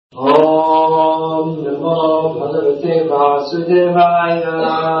Bhagavate Vasudevaya.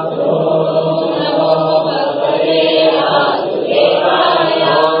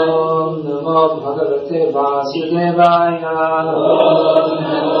 Om Namo Bhagavate Vasudevaya.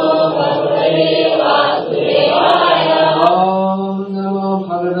 Om Namo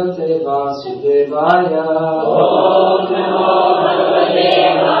Bhagavate Vasudevaya.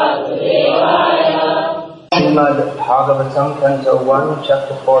 Srimad Bhagavatam, Canto 1,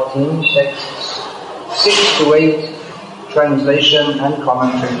 Chapter 14, Texts 6 to 8, translation and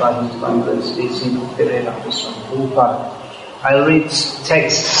commentary by His Holiness Prabhupada. I'll read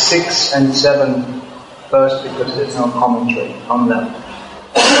texts 6 and 7 first because there's no commentary on them.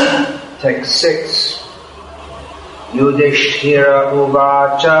 Text 6. Yudhishthira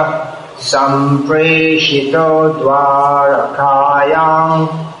uvacha sampreshito dvarakayam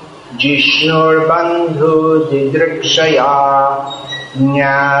Jishnur bandhu didrikshaya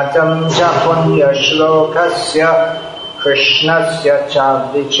Nyatam cha punya shlokasya Krishnasya cha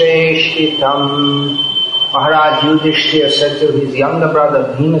vicheshtitam. Maharaj Yudhishthira said to his younger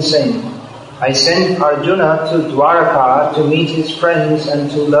brother Bhimasen, I sent Arjuna to Dwaraka to meet his friends and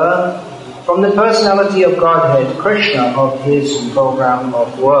to learn from the personality of Godhead, Krishna, of his program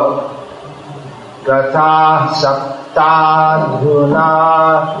of work. Gata saptadhuna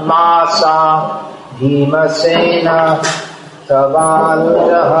masa Bhimasena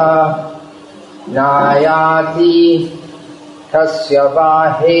Tavanujaha Nayati Kasya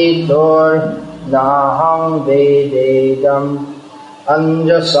Vahetor Naham Vededam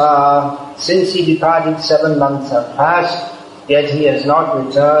Anjasa. Since he departed 7 months have passed, yet he has not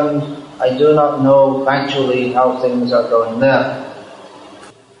returned. I do not know factually how things are going there.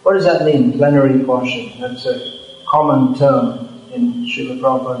 What does that mean, plenary portion? That's a common term in Srila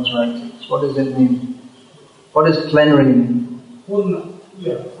Prabhupada's writings. What does it mean? What does plenary mean? Full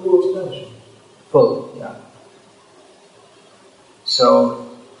extension. Full, yeah. So,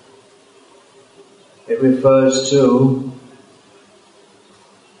 it refers to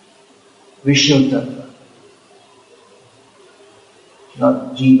Vishnu Tattva,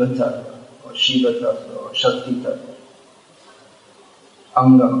 not Jiva Tattva, or Shiva Tattva, or Shakti Tattva.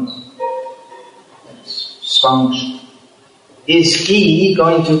 Angams. It's function. Is he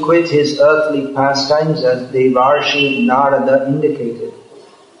going to quit his earthly pastimes as Devarshi Narada indicated?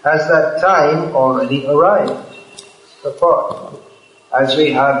 Has that time already arrived? Purport. As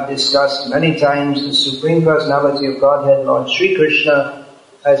we have discussed many times, the Supreme Personality of Godhead, Lord Sri Krishna,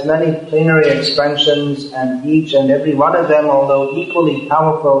 has many plenary expansions, and each and every one of them, although equally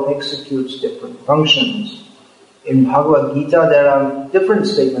powerful, executes different functions. In Bhagavad Gita, there are different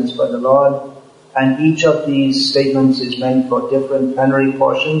statements by the Lord, and each of these statements is meant for different plenary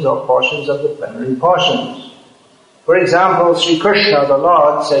portions or portions of the plenary portions. For example, Sri Krishna, the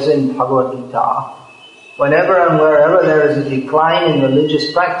Lord, says in Bhagavad Gita, whenever and wherever there is a decline in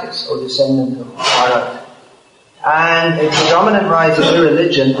religious practice, O descendant of Bharat, and a predominant rise of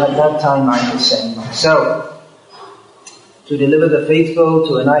irreligion, at that time I descend myself to deliver the faithful,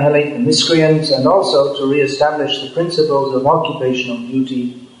 to annihilate the miscreants, and also to re-establish the principles of occupational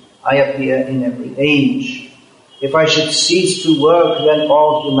duty. I appear in every age. If I should cease to work, then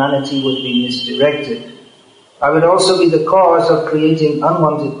all humanity would be misdirected. I would also be the cause of creating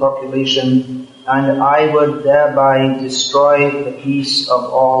unwanted population, and I would thereby destroy the peace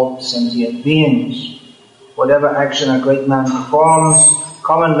of all sentient beings. Whatever action a great man performs,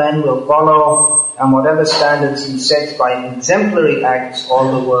 common men will follow, and whatever standards he sets by exemplary acts,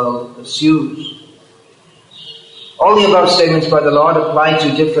 all the world pursues. All the above statements by the Lord apply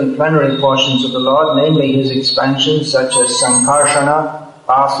to different plenary portions of the Lord, namely His expansions such as Sankarshana,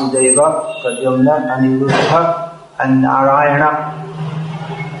 Vasudeva, Pradyumna, Aniruddha, and Narayana.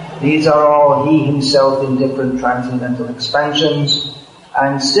 These are all He Himself in different transcendental expansions.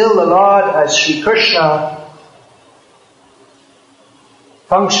 And still the Lord, as Sri Krishna,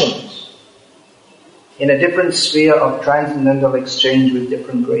 functions in a different sphere of transcendental exchange with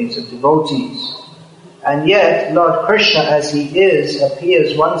different grades of devotees. And yet, Lord Krishna, as He is,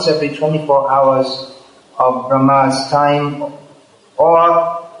 appears once every 24 hours of Brahma's time,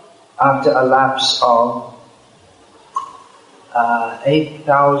 or after a lapse of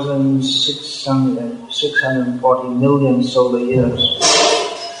 8,640 million solar years.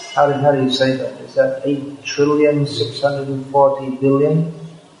 How do you say that? Is that 8,640 billion?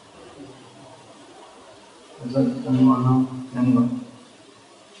 Does anyone know? Anyone?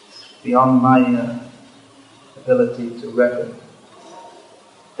 Beyond my ability to reckon.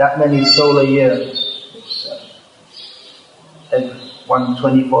 That many solar years is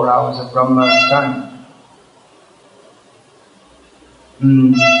 124 hours of Brahma's time.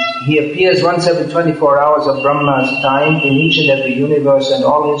 He appears once every 24 hours of Brahma's time in each and every universe, and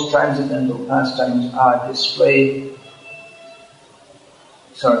all his transcendental pastimes are displayed.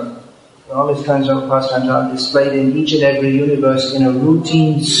 All his transcendental pastimes are displayed in each and every universe in a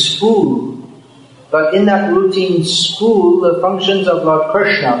routine spool. But in that routine spool, the functions of Lord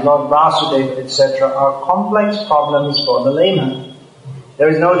Krishna, Lord Vasudeva, etc. are complex problems for the layman. There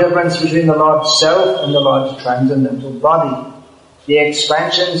is no difference between the Lord's self and the Lord's transcendental body. The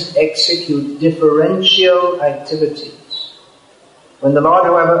expansions execute differential activities. When the Lord,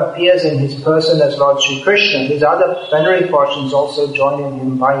 however, appears in his person as Lord Sri Krishna, his other plenary portions also join in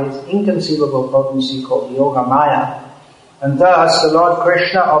him by his inconceivable potency called Yoga Maya. And thus, the Lord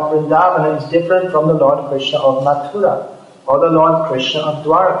Krishna of Vrindavana is different from the Lord Krishna of Mathura, or the Lord Krishna of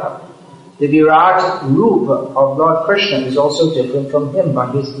Dwaraka. The Virat Rupa of Lord Krishna is also different from him by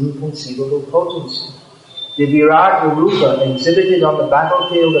his inconceivable potency. The Virat Rupa exhibited on the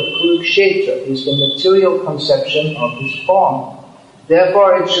battlefield of Kurukshetra is the material conception of his form.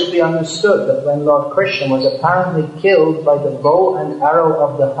 Therefore, it should be understood that when Lord Krishna was apparently killed by the bow and arrow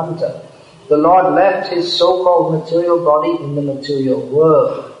of the hunter, the Lord left his so-called material body in the material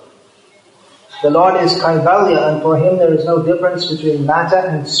world. The Lord is Kaivalya, and for him there is no difference between matter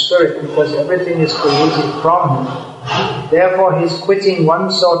and spirit, because everything is created from him. Therefore, his quitting one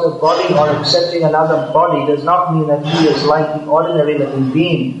sort of body or accepting another body does not mean that he is like the ordinary living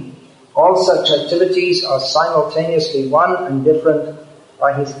being. All such activities are simultaneously one and different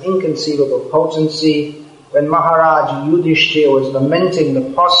by his inconceivable potency. When Maharaj Yudhishthira was lamenting the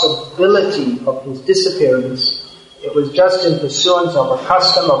possibility of his disappearance, it was just in pursuance of a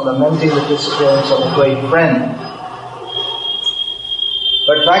custom of lamenting the disappearance of a great friend.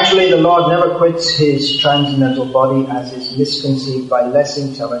 But actually the Lord never quits his transcendental body as is misconceived by less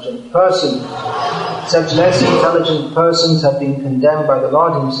intelligent persons. Such less intelligent persons have been condemned by the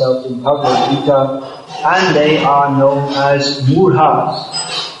Lord himself in Bhagavad Gita, and they are known as murhas.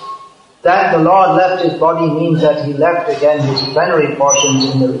 That the Lord left his body means that he left again his plenary portions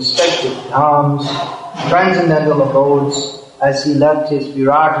in the respective dhams, transcendental abodes, as he left his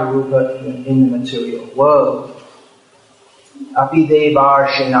Virata Rupa in the material world. Api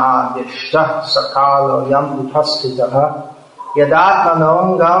devarshina dishtah sakalo yam upasthitaha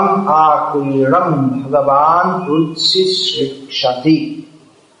yadatmanongam akuiram bhagavan utsisrikshati.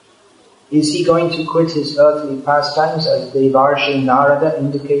 Is he going to quit his earthly pastimes as Devarshi Narada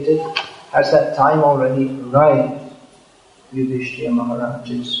indicated? Has that time already arrived? Yudhishthira Maharaj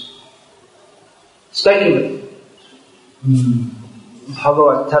is speculating.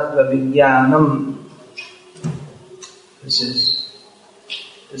 Bhagavat Tattva Vijnanam. This is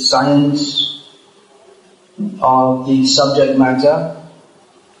the science of the subject matter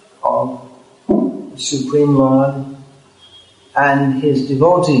of the Supreme Lord and his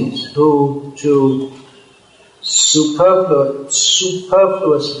devotees, who to superfluous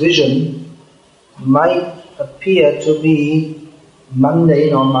vision might appear to be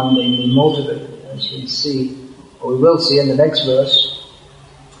mundane or mundanely motivated, as we see, or we will see in the next verse.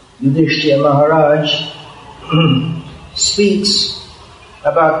 Yudhishthira Maharaj speaks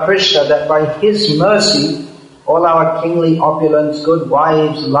about Krishna, that by his mercy all our kingly opulence, good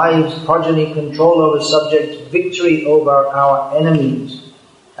wives, lives, progeny, control over subjects, victory over our enemies,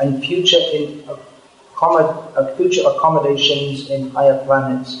 and future accommodations in higher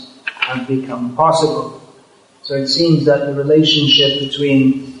planets have become possible. So it seems that the relationship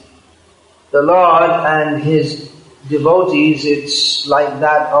between the Lord and his devotees, it's like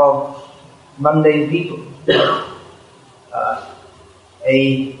that of mundane people.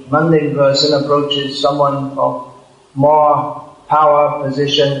 A mundane person approaches someone of more power,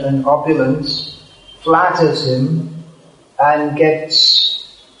 position and opulence, flatters him and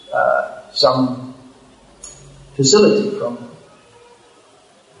gets some facility from him.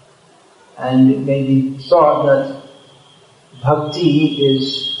 And it may be thought that bhakti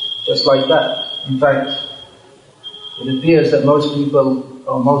is just like that. In fact, it appears that most people,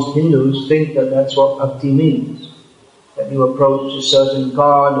 or most Hindus, think that that's what bhakti means. That you approach a certain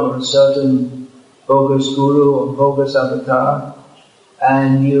god or a certain bogus guru or bogus avatar,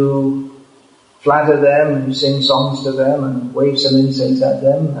 and you flatter them and you sing songs to them and wave some incense at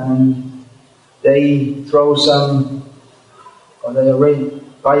them, and they throw some, or they arrange,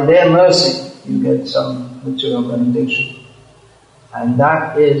 by their mercy you get some material benediction. And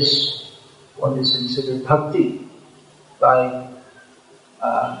that is what is considered bhakti by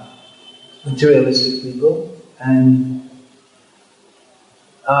materialistic people. And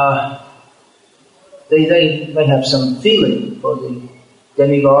they have some feeling for the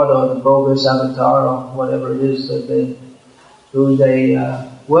demigod or the bogus avatar or whatever it is that they who they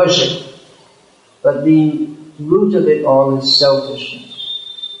worship. But the root of it all is selfishness.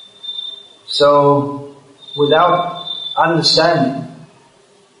 So, without understanding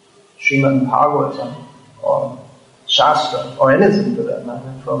Srimad Bhagavatam or Shastra or anything for that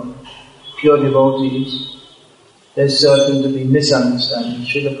matter from pure devotees, there's certain to be misunderstanding.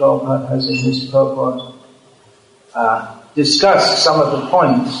 Srila Prabhupada has in his purport discussed some of the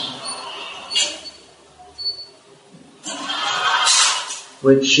points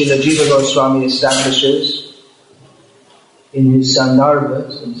which Srila Jiva Goswami establishes in his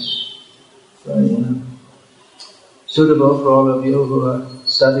Sandarbhas. It's very suitable for all of you who are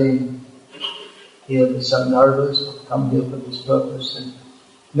studying here the Sandarbhas, come here for this purpose. And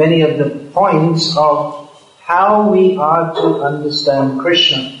many of the points of how we are to understand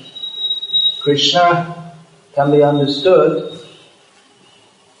Krishna. Krishna can be understood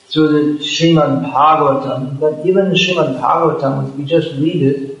through the Srimad Bhagavatam, but even Srimad Bhagavatam, if we just read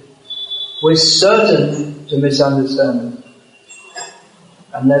it, we're certain to misunderstand it,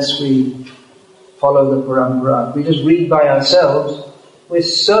 unless we follow the Parampara. If we just read by ourselves, we're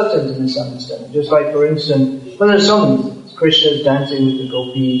certain to misunderstand it. Just like, for instance, well, there's so many things. Krishna is dancing with the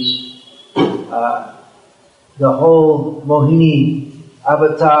gopis, the whole Mohini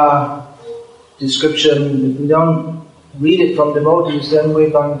avatar description. If we don't read it from devotees, then we're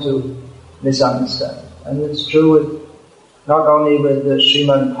going to misunderstand. And it's true with, not only with the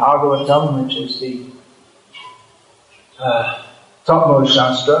Srimad Bhagavatam, which is the topmost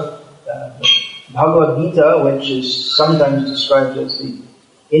Shastra, the Bhagavad Gita, which is sometimes described as the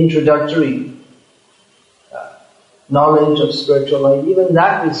introductory knowledge of spiritual life. Even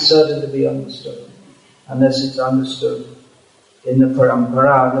that is certain to be understood, unless it's understood in the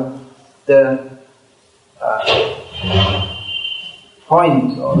Parampara. The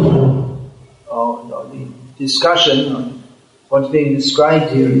point or the discussion on what's being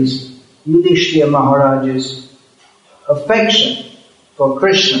described here is Yudhishthira Maharaj's affection for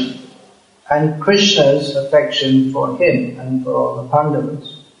Krishna and Krishna's affection for him and for all the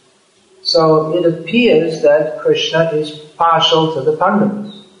Pandavas. So it appears that Krishna is partial to the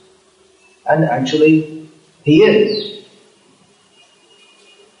Pandavas, and actually he is.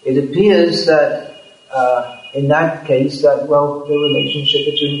 It appears that in that case that, well, the relationship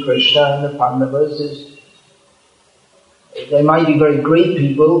between Krishna and the Pandavas is, they might be very great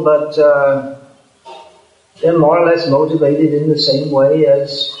people, but they're more or less motivated in the same way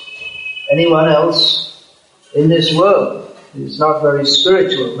as anyone else in this world. It's not very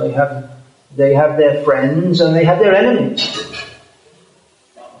spiritual. They have their friends and they have their enemies.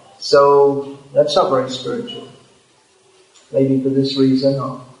 So that's not very spiritual. Maybe for this reason,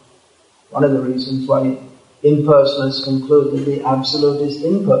 or one of the reasons why impersonalists conclude that the Absolute is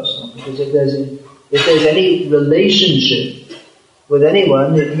impersonal. Because if there's any relationship with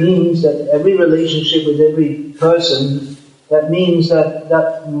anyone, it means that every relationship with every person, that means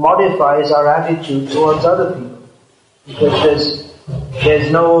that modifies our attitude towards other people. Because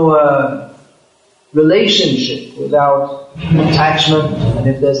there's no relationship without attachment, and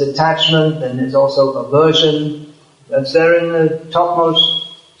if there's attachment, then there's also aversion. That's there in the topmost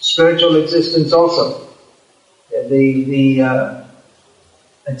spiritual existence also. The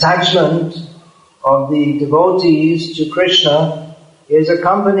attachment of the devotees to Krishna is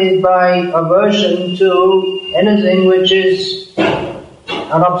accompanied by aversion to anything which is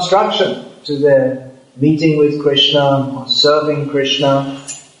an obstruction to their meeting with Krishna or serving Krishna.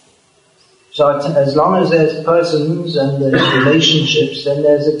 So as long as there's persons and there's relationships, then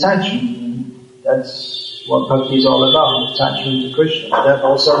there's attachment. And that's what bhakti is all about, attachment to Krishna. That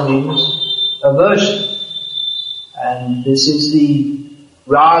also means aversion. And this is the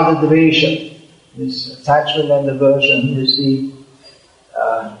raga dvesha. This attachment and aversion is the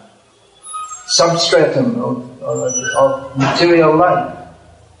substratum of material life.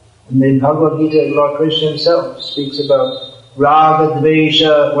 And in Bhagavad Gita, Lord Krishna himself speaks about raga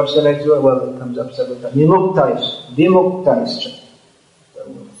dvesha. What's the next word? Well, it comes up several times. Vimuktais. So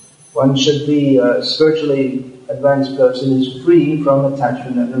one should be a spiritually advanced person is free from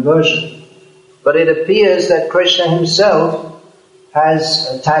attachment and aversion. But it appears that Krishna himself has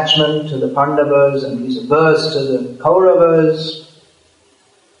attachment to the Pandavas and he's averse to the Kauravas.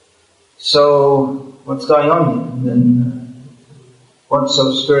 So, what's going on here? Then, what's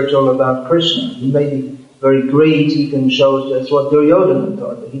so spiritual about Krishna? He may be very great, he can show, that's what Duryodhana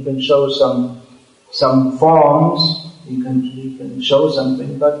thought, he can show some forms, he can show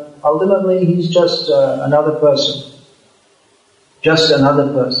something, but ultimately he's just another person. Just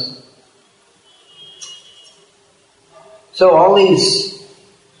another person. So all these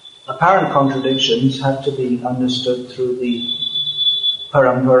apparent contradictions have to be understood through the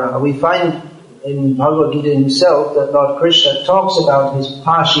Parampara. We find in Bhagavad Gita himself that Lord Krishna talks about his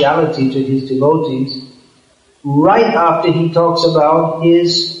partiality to his devotees right after he talks about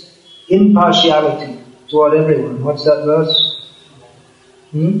his impartiality toward everyone. What's that verse?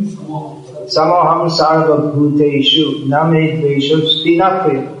 Samoham sarva bhuteshu name dveshu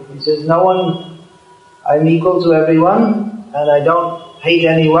spinapriya. He says, I'm equal to everyone, and I don't hate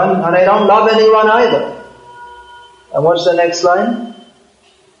anyone, and I don't love anyone either. And what's the next line?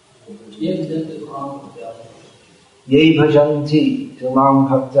 Ye bhajanti tumam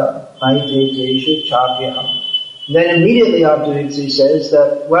bhakta maite teshu chapyaham. Then immediately after it he says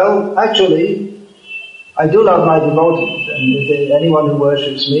that, well, actually, I do love my devotees, and if anyone who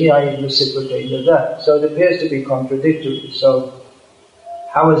worships me, I reciprocate with that. So it appears to be contradictory. So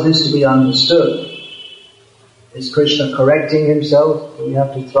how is this to be understood? Is Krishna correcting himself? Do we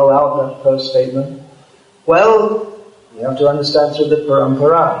have to throw out that first statement? Well, we have to understand through the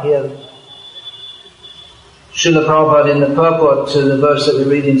parampara. Here, Srila Prabhupada in the purport to the verse that we're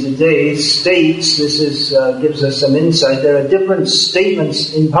reading today states, gives us some insight, there are different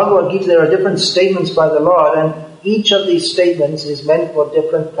statements, in Bhagavad Gita there are different statements by the Lord, and each of these statements is meant for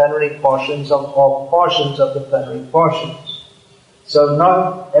different plenary portions or portions of the plenary portions. So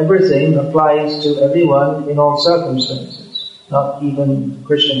not everything applies to everyone in all circumstances, not even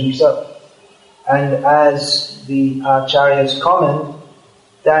Krishna himself. And as the Acharyas comment,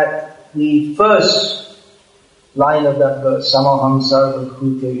 that the first line of that verse, Samoham sarva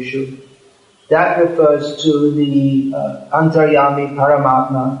bhuteshu, that refers to the Antaryami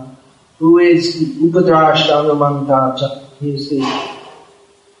Paramatma, who is the Upadrashtanumantacha. He is the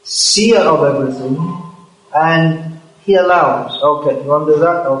seer of everything, and he allows. Okay, you want to do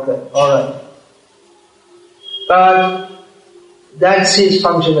that? Okay, alright. But that's his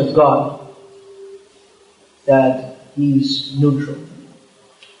function as God, that he's neutral.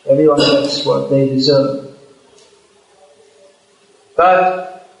 Everyone gets what they deserve.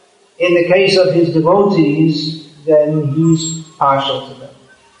 But in the case of his devotees, then he's partial to them.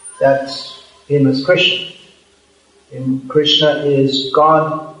 That's him as Krishna. And Krishna is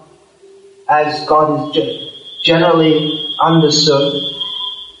God, as God is generally understood,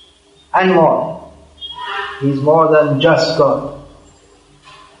 and more. He's more than just God.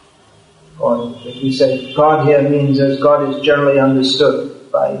 Or if we say God here means as God is generally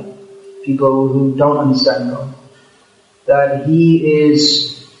understood by people who don't understand God. That he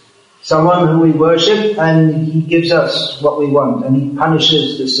is someone who we worship, and he gives us what we want, and he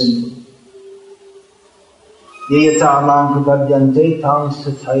punishes the sinful. There's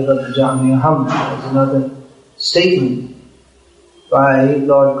another statement by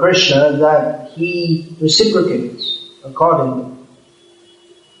Lord Krishna that he reciprocates accordingly.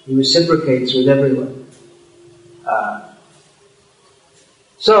 He reciprocates with everyone.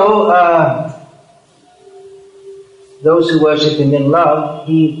 Those who worship him in love,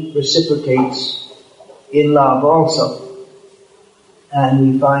 he reciprocates in love also.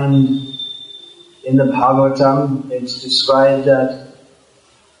 And we find in the Bhagavatam, it's described that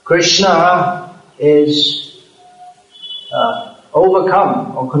Krishna is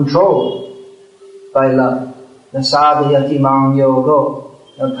overcome or controlled by love. Nasadhyati mam yogo,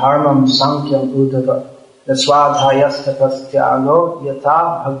 na dharmam sankyam udava, na swadhyastapastyago,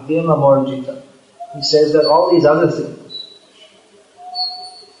 yata bhaktim amorjita. He says that all these other things,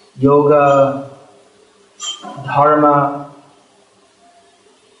 yoga, dharma,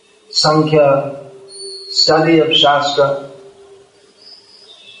 sankhya, study of Shastra,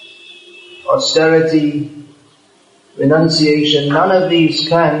 austerity, renunciation, none of these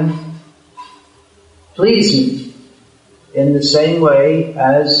can please me in the same way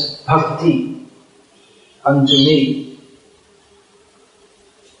as bhakti unto me.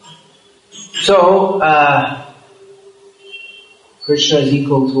 So, Krishna is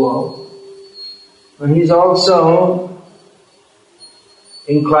equal to all. And he's also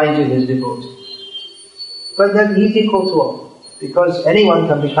inclined to his devotees. But then he's equal to all. Because anyone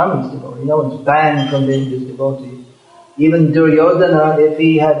can become his devotee. No one's banned from being his devotee. Even Duryodhana, if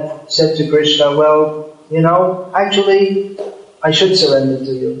he had said to Krishna, well, actually, I should surrender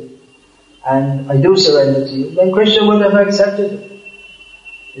to you. And I do surrender to you. Then Krishna would have accepted it.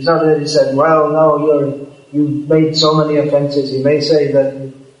 It's not that he said, well, no, you've made so many offenses. He may say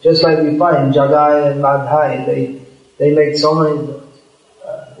that, just like we find Jagai and Madhai, they made so many,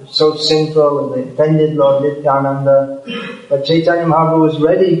 so sinful, and they offended Lord Nityananda. But Chaitanya Mahaprabhu was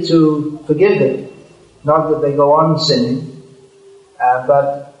ready to forgive them. Not that they go on sinning,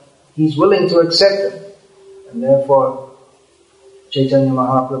 but he's willing to accept them. And therefore, Chaitanya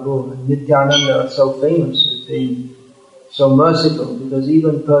Mahaprabhu and Nityananda are so famous as being so merciful, because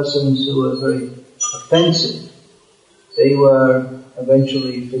even persons who were very offensive, they were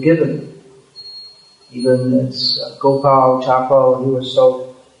eventually forgiven. Even as Gopal, Chapo, he was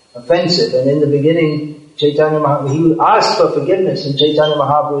so offensive, and in the beginning Chaitanya Mahaprabhu, he asked for forgiveness, and Chaitanya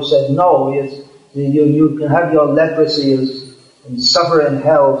Mahaprabhu said, no, you can have your leprosy and suffer in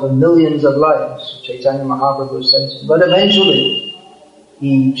hell for millions of lives. Chaitanya Mahaprabhu said, but eventually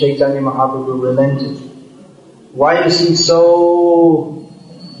Chaitanya Mahaprabhu relented. Why is he so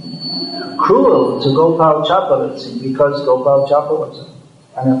cruel to Gopal Chapa? Because Gopal Chapa was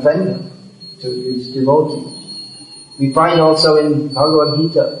an offender to his devotees. We find also in Bhagavad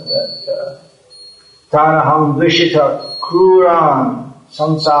Gita that Tanaham Vishita Kruram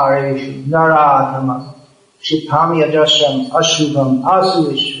Samsareshu Naradhama Shipami Ajasham Ashubham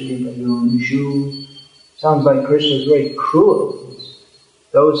Asuvishri Mayunishu. Sounds like Krishna is very cruel.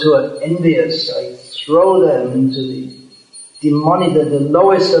 Those who are envious, I throw them into the demonic, the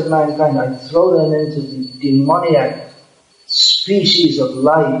lowest of mankind, I throw them into the demoniac species of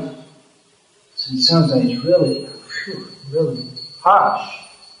life. So it sounds like it's really harsh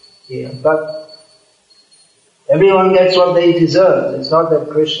here. But everyone gets what they deserve. It's not that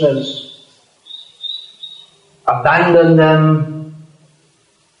Krishna's abandoned them.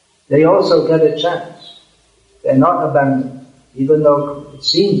 They also get a chance. They're not abandoned. Even though it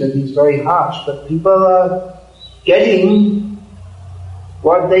seems that he's very harsh, but people are getting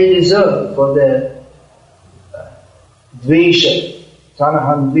what they deserve for their dvesha,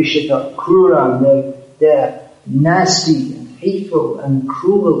 tanaham dveshata, kruram, they're nasty and hateful and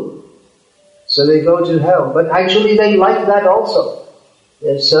cruel. So they go to hell. But actually they like that also.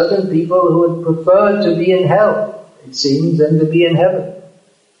 There's certain people who would prefer to be in hell, it seems, than to be in heaven.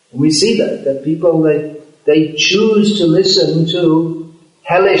 We see that people, they choose to listen to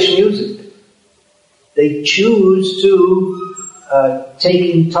hellish music. They choose to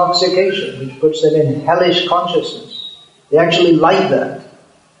take intoxication, which puts them in hellish consciousness. They actually like that.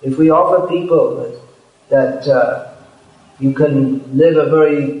 If we offer people that you can live a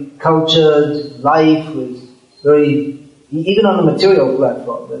very cultured life with even on the material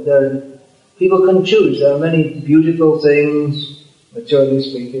platform, that people can choose. There are many beautiful things, materially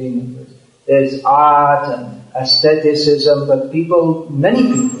speaking. There's art and aestheticism, but many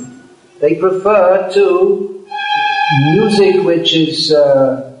people, they prefer to music which is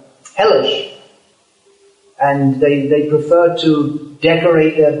hellish, and they prefer to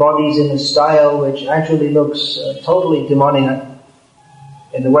decorate their bodies in a style which actually looks totally demoniac.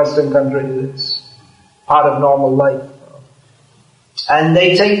 In the Western countries, it's part of normal life. And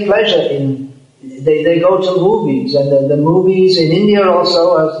they take pleasure they go to movies, and the movies in India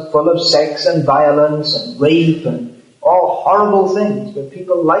also are full of sex and violence and rape and all horrible things, but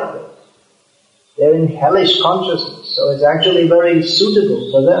people like it. They're in hellish consciousness, so it's actually very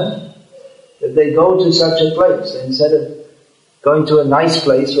suitable for them that they go to such a place. Instead of going to a nice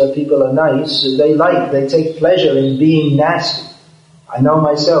place where people are nice, they take pleasure in being nasty. I know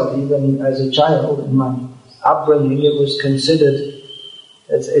myself, even as a child, in my upbringing, it was considered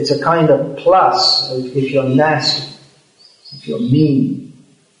it's a kind of plus if you're nasty, if you're mean.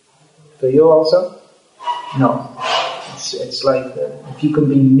 For you also? No. It's like if you can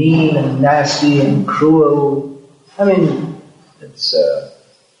be mean and nasty and cruel, I mean,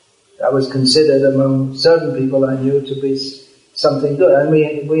 that was considered among certain people I knew to be something good, and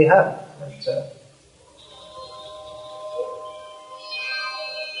we have.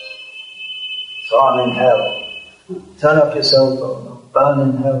 Thrown in hell. Turn up your cell phone. Burn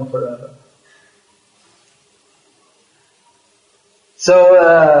in hell forever. So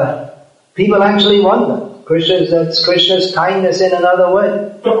people actually want that. That's Krishna's kindness in another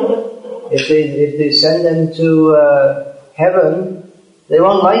way. If they send them to heaven, they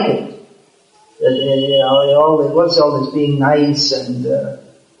won't like it. What's all this being nice, and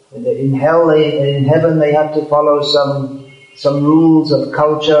in heaven they have to follow some rules of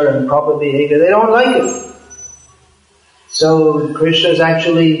culture and proper behavior. They don't like it. So Krishna is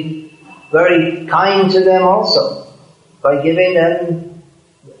actually very kind to them also by giving them,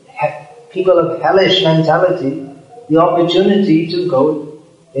 people of hellish mentality, the opportunity to go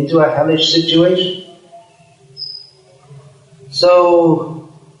into a hellish situation. So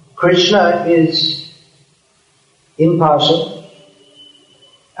Krishna is impartial,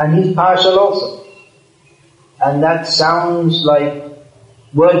 and he's partial also. And that sounds like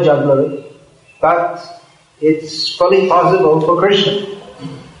word jugglery, but it's fully possible for Krishna.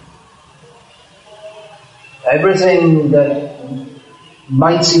 Everything that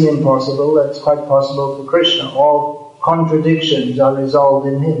might seem impossible, that's quite possible for Krishna. All contradictions are resolved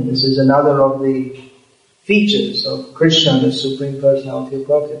in him. This is another of the features of Krishna, the Supreme Personality of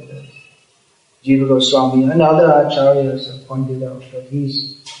Godhead. Jiva Goswami and other acharyas have pointed out that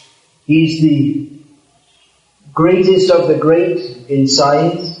he's the greatest of the great in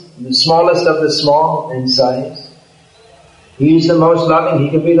size, the smallest of the small in size. He's the most loving.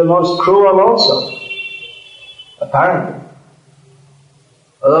 He can be the most cruel also, apparently.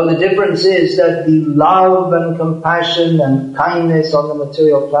 Although the difference is that the love and compassion and kindness on the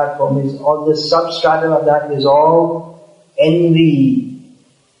material platform is, on the substratum of that is all envy,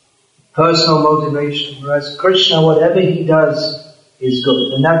 personal motivation. Whereas Krishna, whatever he does is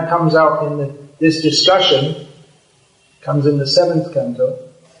good. And that comes out in this discussion, comes in the 7th canto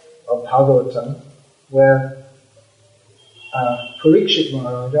of Bhagavatam, where Parikshit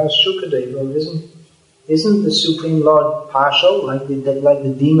Maharaj asked Shukadeva, isn't the Supreme Lord partial, like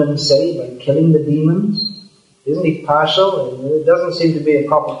the demons say, by killing the demons? Isn't he partial? It doesn't seem to be a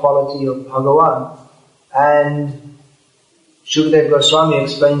proper quality of Bhagavan. And Shukadeva Goswami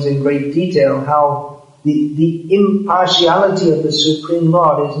explains in great detail how the impartiality of the Supreme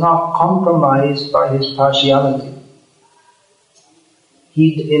Lord is not compromised by his partiality.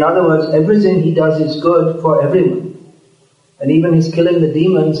 In other words, everything he does is good for everyone. And even his killing the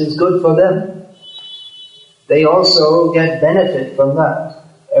demons is good for them. They also get benefit from that.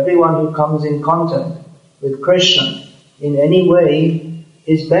 Everyone who comes in contact with Krishna in any way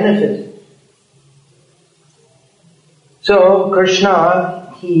is benefited. So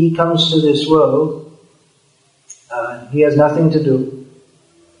Krishna, he comes to this world. He has nothing to do.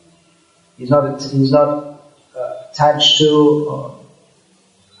 He's not attached to or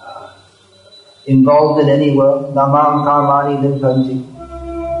involved in any work. Namam karmani limpanti.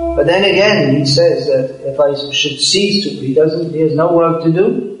 But then again, he says that if I should cease to, he has no work to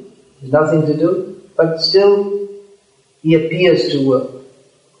do, he has nothing to do, but still he appears to work.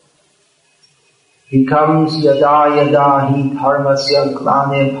 He comes yada yada hi dharmasya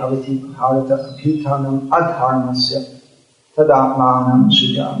glane bhavati bharata abhyutanam adharmasya tadatmanam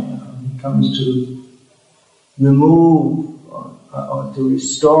sujamya. He comes to remove or to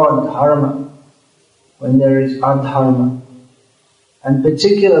restore dharma when there is adharma. And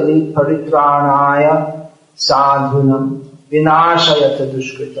particularly paritranaya sadhunam vinashayata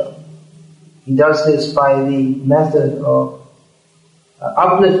dushkritam. He does this by the method of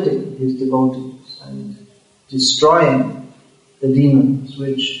uplifting his devotees and destroying the demons,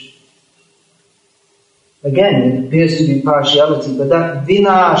 which again it appears to be partiality, but that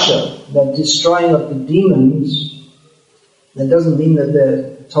vinasha, that destroying of the demons, that doesn't mean that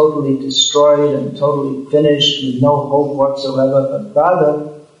they're totally destroyed and totally finished with no hope whatsoever, but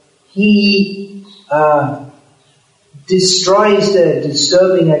rather he destroys their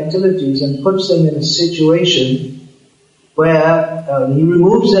disturbing activities and puts them in a situation where he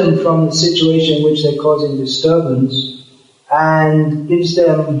removes them from the situation in which they're causing disturbance and gives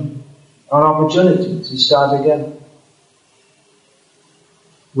them an opportunity to start again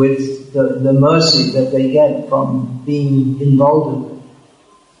with the mercy that they get from being involved in it.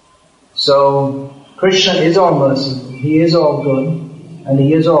 So Krishna is all merciful, he is all good, and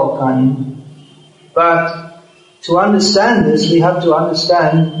he is all kind. But to understand this, we have to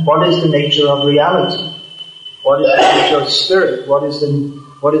understand what is the nature of reality, what is the nature of spirit, what is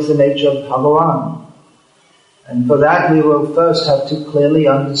the nature of Bhagavan. And for that we will first have to clearly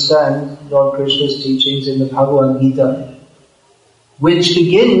understand Lord Krishna's teachings in the Bhagavad Gita, which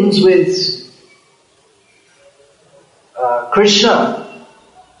begins with Krishna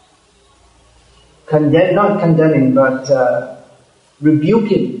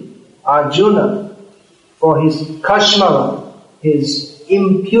rebuking Arjuna for his kashmara, his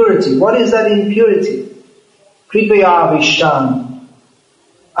impurity. What is that impurity? Kripaya Vishtan,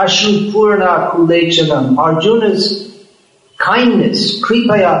 Ashru Purna Kulechanam. Arjuna's kindness,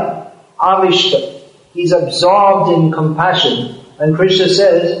 Kripaya Avishta. He's absorbed in compassion. And Krishna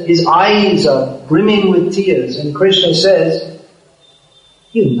says, his eyes are brimming with tears. And Krishna says,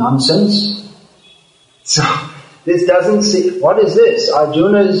 you nonsense. So, this doesn't see, what is this?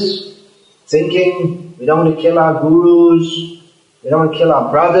 Arjuna's thinking, we don't want to kill our gurus, we don't want to kill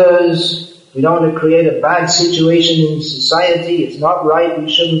our brothers, we don't want to create a bad situation in society, it's not right, we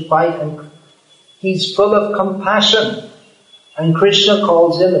shouldn't fight. And he's full of compassion. And Krishna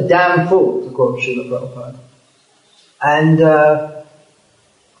calls him a damn fool, to quote Srila Prabhupada. And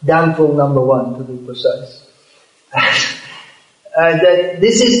damn fool number 1, to be precise. That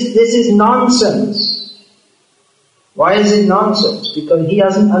this is nonsense. Why is it nonsense? Because he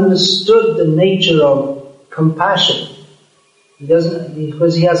hasn't understood the nature of compassion.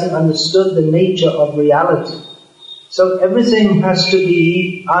 Because he hasn't understood the nature of reality. So everything has to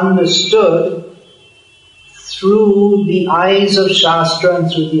be understood through the eyes of Shastra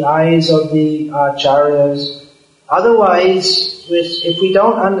and through the eyes of the Acharyas. Otherwise, if we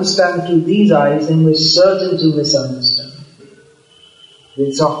don't understand through these eyes, then we're certain to misunderstand.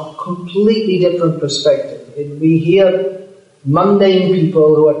 It's a completely different perspective. We hear mundane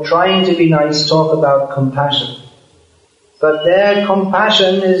people who are trying to be nice talk about compassion. But their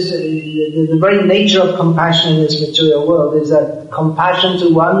compassion is, the very nature of compassion in this material world is that compassion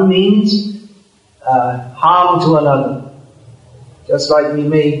to one means harm to another. Just like we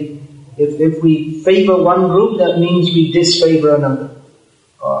may, if we favor one group, that means we disfavor another.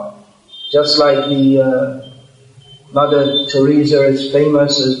 Or just like the Mother Teresa is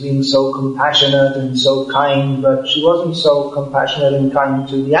famous as being so compassionate and so kind, but she wasn't so compassionate and kind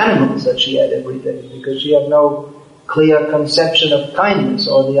to the animals that she had every day, because she had no clear conception of kindness,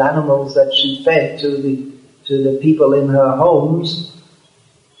 or the animals that she fed to the people in her homes,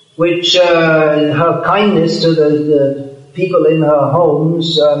 which her kindness to the people in her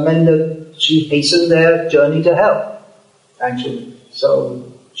homes meant that she hastened their journey to hell, actually. So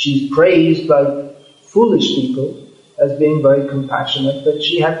she's praised by foolish people as being very compassionate, but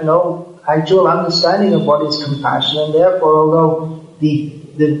she had no actual understanding of what is compassion, and therefore, although the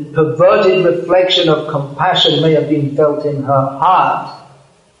perverted reflection of compassion may have been felt in her heart,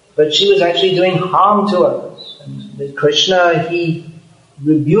 but she was actually doing harm to others. And Krishna, he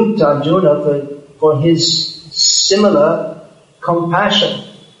rebuked Arjuna for his similar compassion.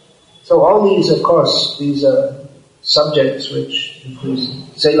 So all these, of course, these are subjects which, if we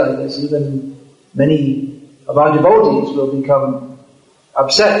say like this, even many of our devotees will become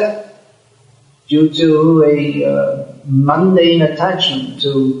upset due to a mundane attachment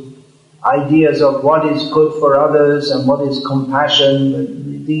to ideas of what is good for others and what is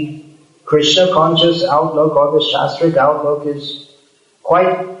compassion. The Krishna conscious outlook or the Shastric outlook is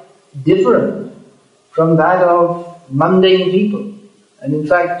quite different from that of mundane people. And in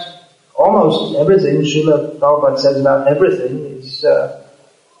fact, almost everything Srila Prabhupada says about everything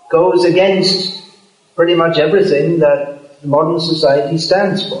goes against pretty much everything that modern society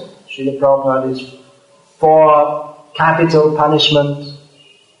stands for. Srila Prabhupada is for capital punishment.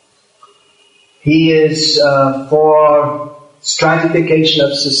 He is for stratification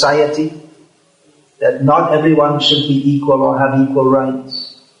of society, that not everyone should be equal or have equal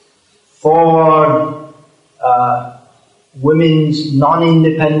rights. For women's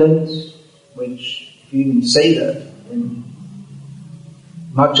non-independence, which if you even say that in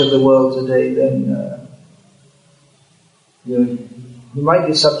much of the world today, then you might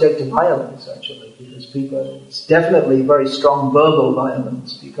be subject to violence, actually, because it's definitely very strong verbal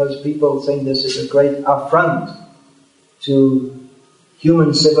violence, because people think this is a great affront to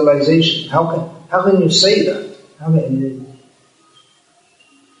human civilization. How can you say that?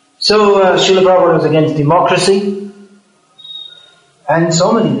 So Srila Prabhupada was against democracy, and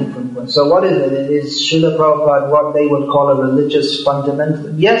so many different ones. So what is it? Is Srila Prabhupada what they would call a religious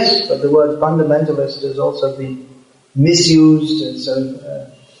fundamentalist? Yes, but the word fundamentalist has also been misused. And so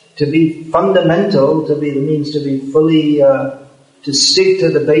to be fundamental, means to be fully, to stick to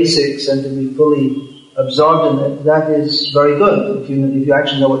the basics and to be fully absorbed in it. That is very good if you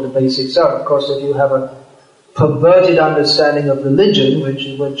actually know what the basics are. Of course, if you have a perverted understanding of religion,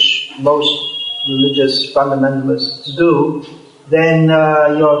 which most religious fundamentalists do, then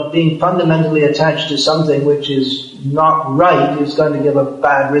you're being fundamentally attached to something which is not right, is going to give a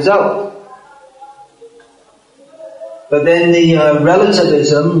bad result. But then the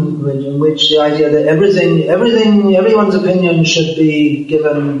relativism, in which the idea that everyone's opinion should be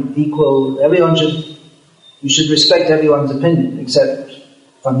given equal, you should respect everyone's opinion except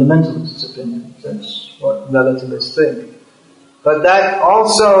fundamentalists' opinion. That's what relativists think. But that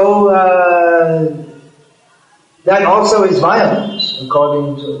also is violence,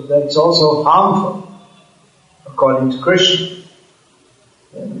 that's also harmful, according to Krishna.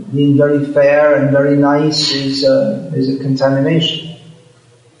 Being very fair and very nice is a contamination.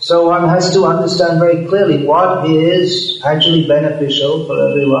 So one has to understand very clearly what is actually beneficial for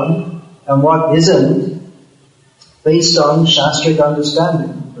everyone and what isn't, based on Shastric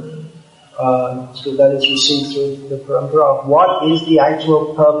understanding. So that is received through the Parampara. What is the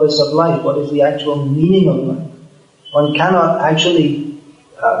actual purpose of life? What is the actual meaning of life? One cannot actually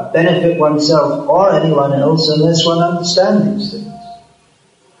benefit oneself or anyone else unless one understands these things.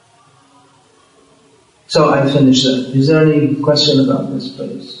 So I finished that. Is there any question about this,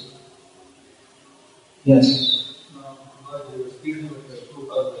 please? Yes.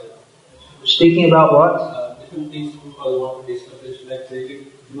 Speaking about what? Different things people want to establish, like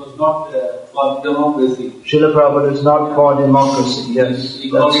Vedic It was not for democracy. Srila Prabhupada is not for democracy, yes,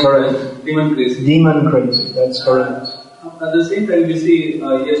 that's correct. Demon crazy. Demon crazy, that's correct. At the same time, we see, he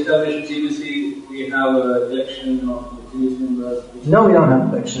established GBC, we have election of GBC members. No, we don't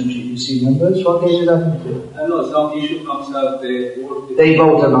have election of GBC members. What can you do that to? I know, some issue comes up, they vote. They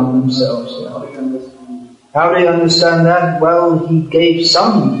vote among themselves, yeah. How do you understand? How do you understand that? Well, he gave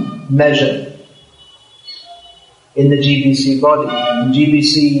some measure in the GBC body. And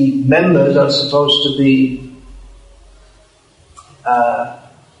GBC members are supposed to be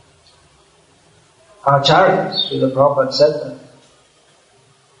acharyas. Srila Prabhupada said that.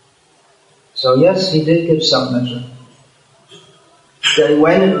 So yes, he did give some measure.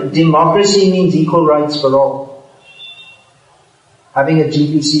 When democracy means equal rights for all, having a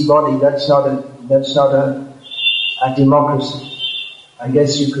GBC body, that's not a democracy. I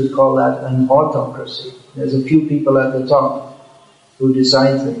guess you could call that an autocracy. There's a few people at the top who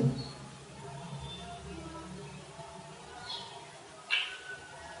decide things.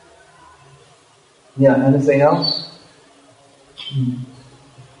 Yeah, anything else?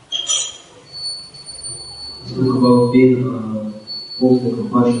 Spoke about being full of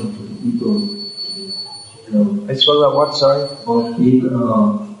compassion for the people. I spoke about what, sorry? About being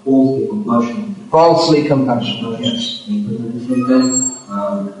falsely compassion. Falsely compassionate, yes. But at the same time, I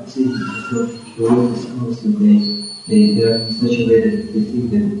see the world is constantly, they are in such a way that they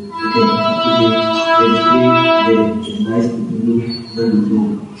think that they have to be very free, very nice to be very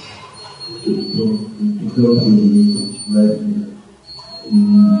good. To help you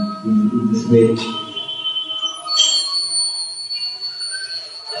in this way.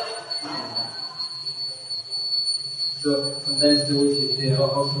 So sometimes the witches, they are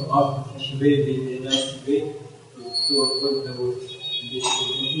also act in such a way, they nice way to avoid the witches. They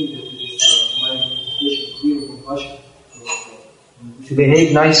think that it is my manifestation of real compassion. To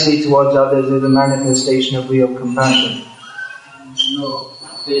behave nicely towards others is a manifestation of real compassion. No,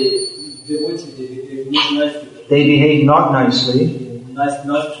 the witches, they behave nicely. They behave not nicely. Nicely.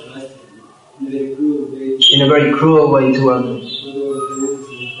 In a very cruel way. In a very cruel way to others.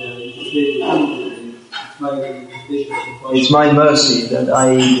 It's my mercy that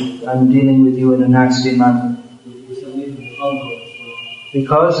I'm dealing with you in a nasty manner.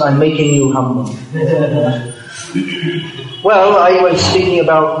 Because I'm making you humble. Well, I was speaking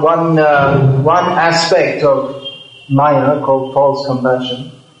about one aspect of Maya called false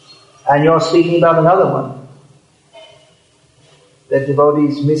compassion, and you're speaking about another one. That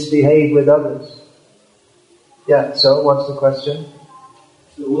devotees misbehave with others. Yeah, so what's the question?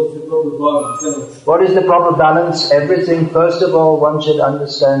 So what's the proper balance? What is the proper balance? Everything, first of all, one should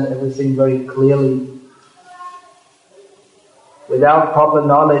understand everything very clearly. Without proper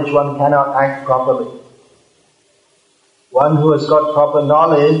knowledge, one cannot act properly. One who has got proper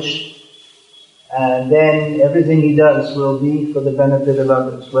knowledge, and then everything he does will be for the benefit of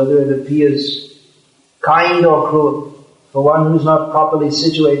others, whether it appears kind or cruel. For one who's not properly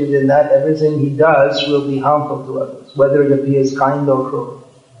situated in that, everything he does will be harmful to others, whether it appears kind or cruel.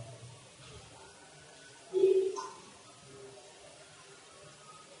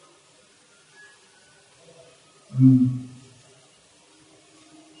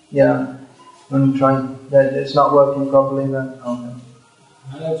 Yeah, I'm trying. That it's not working properly. Then okay.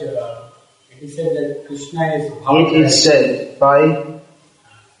 Maharaj, it is said that Krishna is Bhava. It is said by.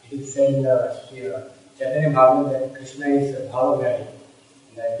 It is said in the Chaitanya Bhagavad that Krishna is Bhava.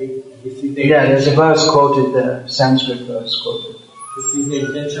 Yeah, there's a verse quoted there, Sanskrit verse quoted. This is the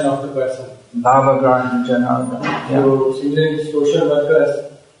intention of the person. Bhavagrana Janardana. Yeah. So similarly, social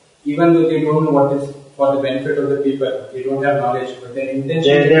workers, even though they don't know what is for the benefit of the people, they don't have knowledge, but their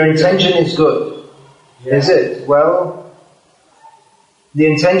intention. Their intention is good. Yeah. Is it? Well, the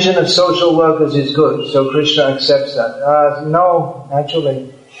intention of social workers is good, so Krishna accepts that. No,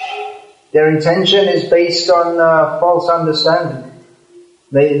 actually, their intention is based on false understanding.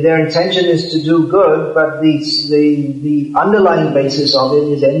 Their intention is to do good, but the underlying basis of it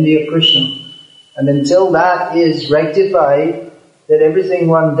is envy of Krishna. And until that is rectified, that everything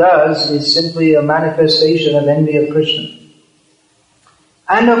one does is simply a manifestation of envy of Krishna.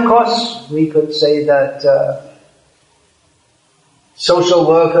 And of course, we could say that social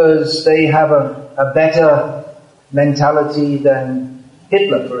workers, they have a better mentality than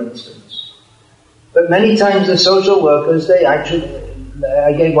Hitler, for instance. But many times the social workers, they actually,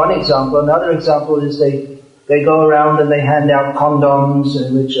 I gave one example. Another example is they go around and they hand out condoms,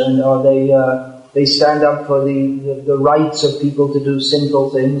 or they stand up for the rights of people to do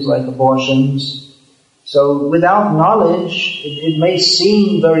sinful things like abortions. So without knowledge, it may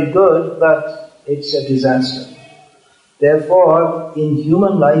seem very good, but it's a disaster. Therefore, in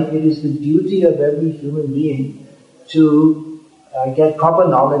human life, it is the duty of every human being to get proper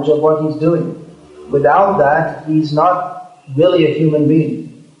knowledge of what he's doing. Without that, he's not really a human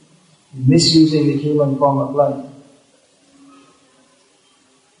being, misusing the human form of life.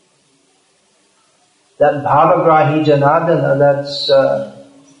 That bhavagrahi janardana,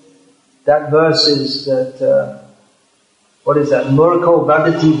 that verse is that, what is that? Murko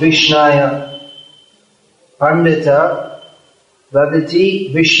vadati vishnaya pandita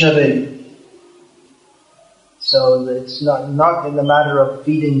vadati vishnave. So it's not in the matter of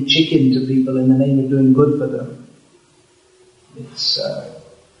feeding chicken to people in the name of doing good for them. It's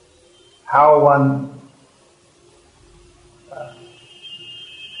how one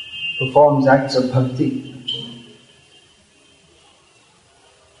performs acts of bhakti.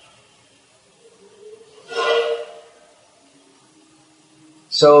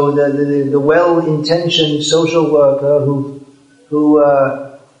 So the well-intentioned social worker who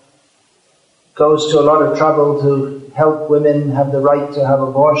goes to a lot of trouble to help women have the right to have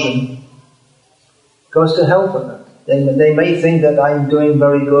abortion goes to hell for that. They may think that I'm doing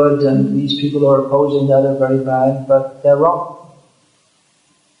very good and these people who are opposing that are very bad, but they're wrong.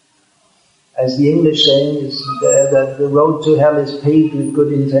 As the English saying is there, that the road to hell is paved with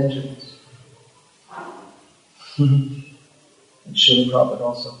good intentions. And Srila Prabhupada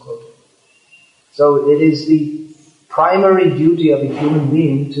also quoted. So it is the primary duty of a human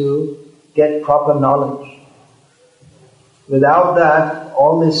being to get proper knowledge. Without that,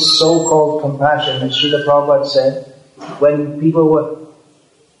 all this so-called compassion, as Srila Prabhupada said, when people were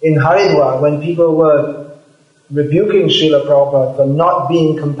in Haridwar, when people were rebuking Srila Prabhupada for not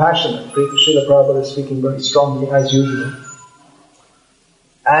being compassionate, Srila Prabhupada is speaking very strongly as usual.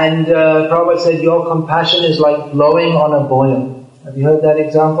 And Prabhupada said, your compassion is like blowing on a boil. Have you heard that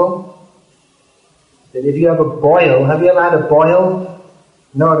example? That if you have a boil, have you ever had a boil?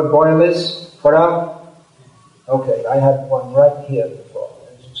 You know what a boil is? Okay, I had one right here before.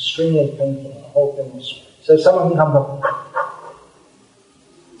 It was extremely painful. The whole thing was... So someone comes up.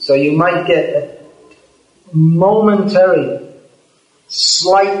 So you might get a momentary,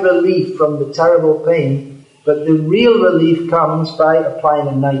 slight relief from the terrible pain, but the real relief comes by applying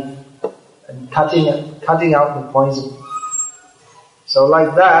a knife and cutting out the poison. So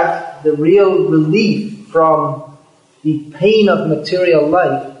like that, the real relief from the pain of material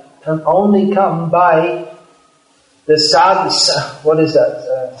life can only come by the what is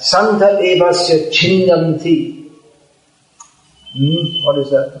that? Santa evasya chindanti. What is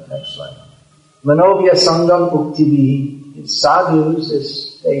that? Next slide. Manovya sangam uktibihi.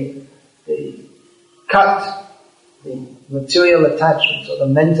 Sadhus, they cut the material attachments or the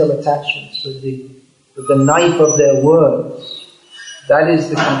mental attachments with the knife of their words. That is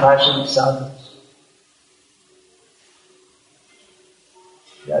the compassion of sadhus.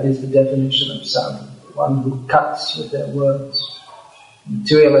 That is the definition of sadhu. One who cuts with their words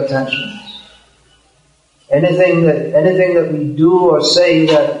material attachments. Anything that we do or say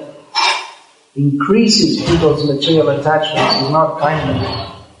that increases people's material attachments is not kindness.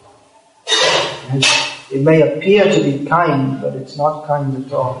 It may appear to be kind, but it's not kind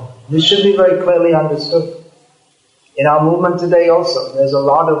at all. This should be very clearly understood. In our movement today also, there's a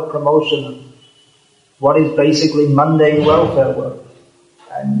lot of promotion of what is basically mundane welfare work.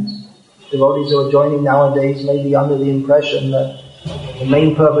 And devotees who are joining nowadays may be under the impression that the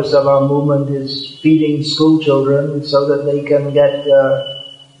main purpose of our movement is feeding school children so that they can get,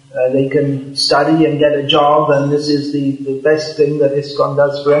 they can study and get a job, and this is the best thing that ISKCON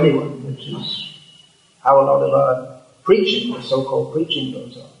does for anyone, which is how a lot of our preaching, or so-called preaching,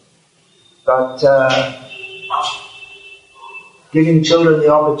 goes on. But giving children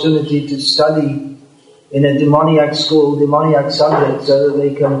the opportunity to study in a demoniac school, demoniac subject, so that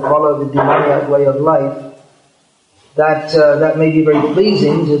they can follow the demoniac way of life, that may be very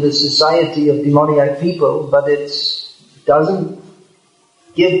pleasing to the society of demoniac people, but it doesn't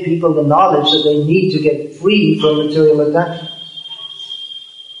give people the knowledge that they need to get free from material attachment.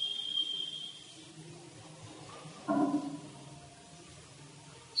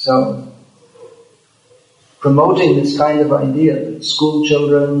 So, promoting this kind of idea that school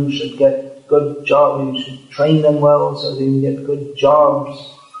children should get good jobs, you should train them well so they can get good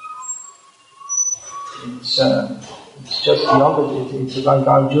jobs. It's just the opposite. It's like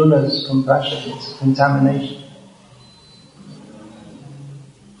Arjuna's compassion. It's contamination.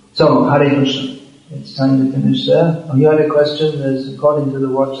 So, Hare Krishna. It's time to finish there. Oh, you had a question? There's, according to the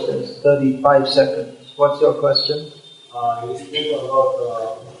watch, there's 35 seconds. What's your question? You spoke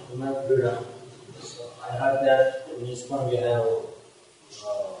about human freedom. I heard that in ISKCON we have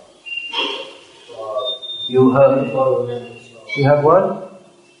You heard. For women. You have what?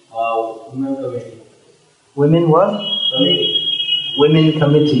 Women committee. Women what? Committee. Women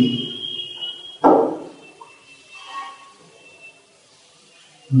committee.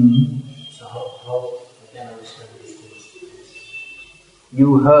 So how I can understand these things?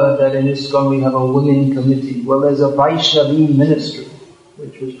 You heard that in ISKCON we have a women committee. Well, there's a Vaishnavi ministry,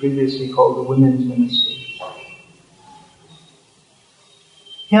 which was previously called the women's ministry.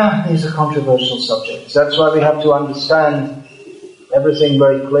 Yeah, these are controversial subjects. That's why we have to understand everything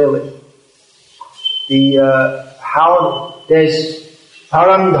very clearly. How there's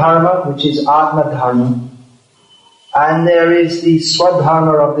Param Dharma, which is Atma Dharma, and there is the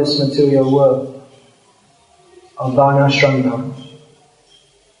Swadharma of this material world, of Varnashram Dharma.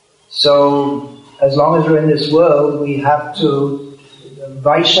 So, as long as we're in this world, we have to,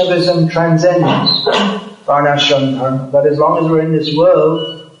 Vaishnavism transcends Varnashram Dharma, but as long as we're in this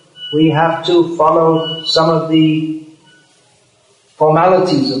world, we have to follow some of the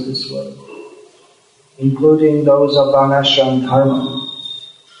formalities of this world, including those of Varnashram Dharma.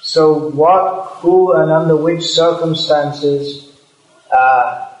 So what, who, and under which circumstances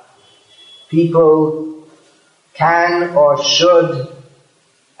people can or should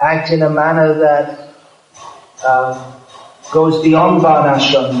act in a manner that goes beyond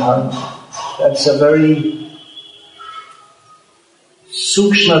Varnashram Dharma. That's a very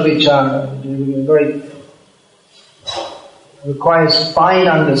sukshma vichara, very requires fine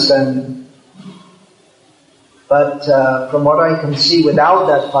understanding. But from what I can see, without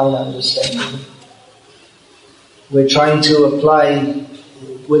that fine understanding, we're trying to apply,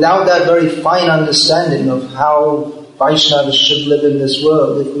 without that very fine understanding of how Vaishnavas should live in this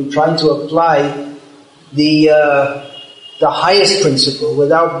world, if we try to apply the highest principle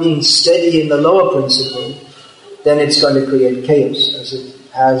without being steady in the lower principle, then it's going to create chaos, as it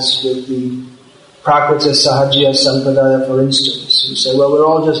has with the Prakrita Sahajya Sampradaya, for instance, who say, well, we're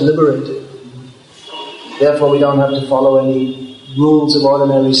all just liberated. Therefore, we don't have to follow any rules of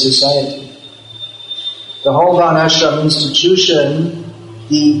ordinary society. The whole Varnashram institution,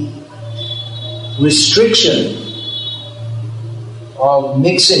 the restriction of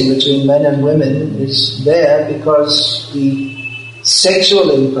mixing between men and women is there because the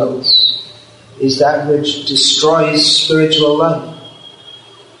sexual impulse is that which destroys spiritual life.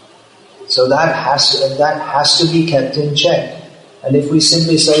 So that has to be kept in check. And if we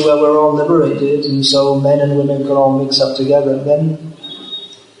simply say, well, we're all liberated, and so men and women can all mix up together, then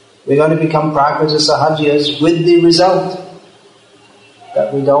we're going to become Prakrita Sahajyas with the result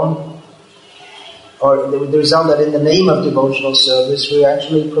that we don't, or the result that in the name of devotional service, we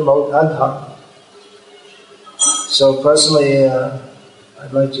actually promote adharma. So personally,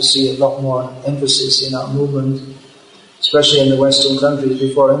 I'd like to see a lot more emphasis in our movement, especially in the Western countries,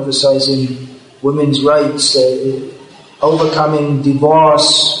 before emphasizing women's rights, overcoming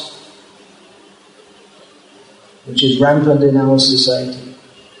divorce, which is rampant in our society.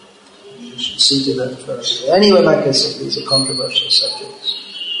 We should see to that first. Anyway, like I said, these are controversial subjects.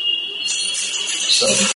 So